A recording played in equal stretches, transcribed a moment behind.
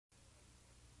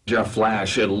Jeff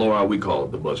Flash and Laura, we call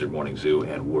it the Buzzard Morning Zoo,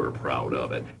 and we're proud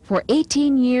of it. For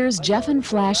 18 years, Jeff and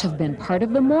Flash have been part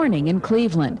of the morning in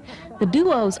Cleveland. The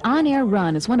duo's on-air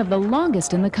run is one of the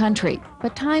longest in the country,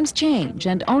 but times change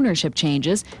and ownership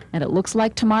changes, and it looks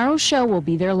like tomorrow's show will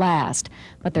be their last.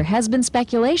 But there has been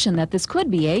speculation that this could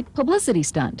be a publicity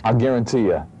stunt. I'll guarantee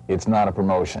you, it's not a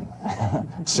promotion.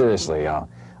 Seriously,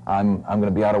 I'm going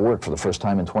to be out of work for the first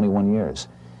time in 21 years.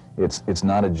 It's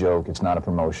not a joke. It's not a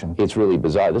promotion. It's really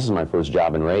bizarre. This is my first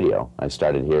job in radio. I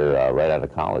started here right out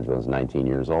of college when I was 19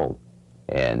 years old.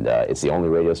 And it's the only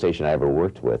radio station I ever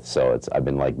worked with, so I've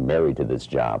been like married to this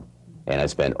job. And I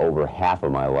spent over half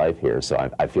of my life here, so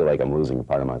I feel like I'm losing a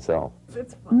part of myself.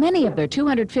 Many of their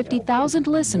 250,000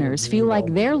 listeners feel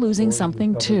like they're losing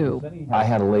something too. I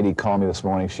had a lady call me this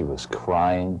morning. She was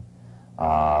crying.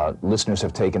 Listeners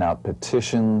have taken out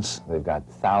petitions. They've got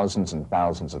thousands and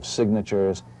thousands of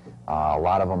signatures. A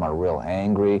lot of them are real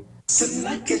angry.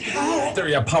 There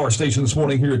you have Power Station this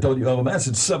morning here at WMMS.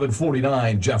 It's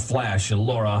 7:49. Jeff Flash and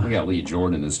Laura. We got Lee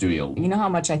Jordan in the studio. You know how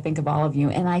much I think of all of you,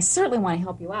 and I certainly want to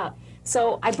help you out.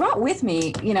 So I brought with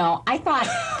me, you know, I thought,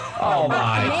 oh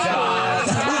my God.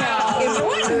 It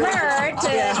wouldn't hurt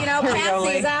to, you know, pass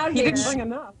these out here. You didn't bring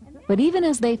enough. But even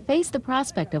as they face the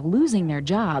prospect of losing their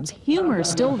jobs, humor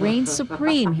still reigns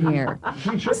supreme here.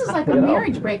 This is like a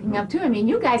marriage breaking up, too. I mean,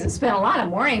 you guys have spent a lot of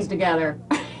mornings together.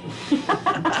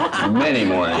 Many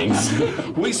mornings.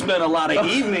 We spent a lot of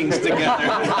evenings together.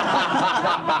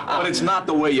 But it's not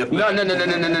the way you think.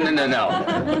 No.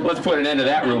 Let's put an end to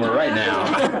that rumor right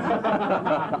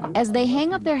now. As they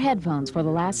hang up their headphones for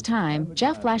the last time,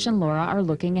 Jeff Flash and Laura are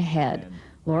looking ahead.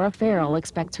 Laura Farrell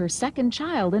expects her second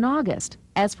child in August.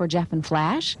 As for Jeff and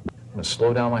Flash, I'm going to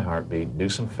slow down my heartbeat, do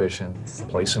some fishing,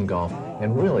 play some golf,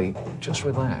 and really just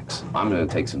relax. I'm going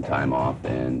to take some time off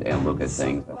and look at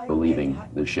things, leaving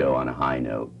the show on a high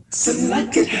note.